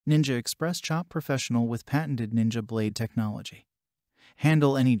Ninja Express Chop Professional with patented Ninja blade technology.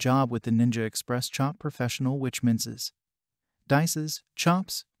 Handle any job with the Ninja Express Chop Professional, which minces, dices,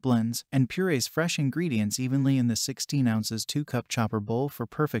 chops, blends, and purees fresh ingredients evenly in the 16 ounces 2-cup chopper bowl for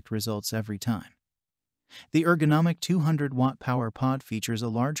perfect results every time. The ergonomic 200-watt power pod features a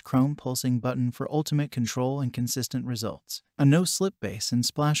large chrome pulsing button for ultimate control and consistent results. A no-slip base and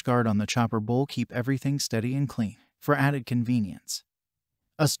splash guard on the chopper bowl keep everything steady and clean, for added convenience.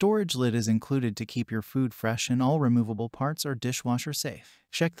 A storage lid is included to keep your food fresh, and all removable parts are dishwasher safe.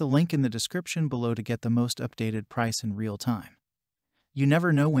 Check the link in the description below to get the most updated price in real time. You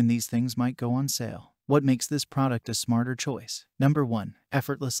never know when these things might go on sale. What makes this product a smarter choice? Number 1.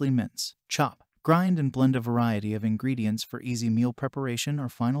 Effortlessly mince, chop, grind and blend a variety of ingredients for easy meal preparation or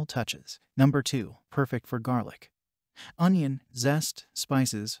final touches. Number 2. Perfect for garlic, onion, zest,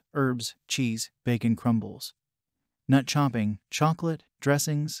 spices, herbs, cheese, bacon crumbles, nut chopping, chocolate,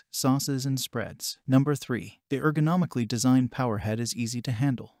 dressings, sauces, and spreads. Number 3. The ergonomically designed power head is easy to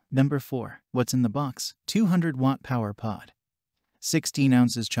handle. Number 4. What's in the box? 200-watt power pod, 16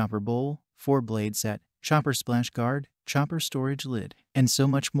 ounces chopper bowl, 4-blade set, chopper splash guard, chopper storage lid, and so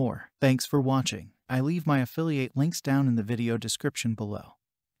much more. Thanks for watching. I leave my affiliate links down in the video description below.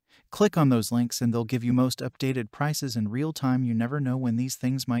 Click on those links and they'll give you most updated prices in real time. You never know when these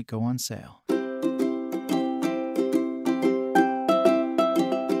things might go on sale.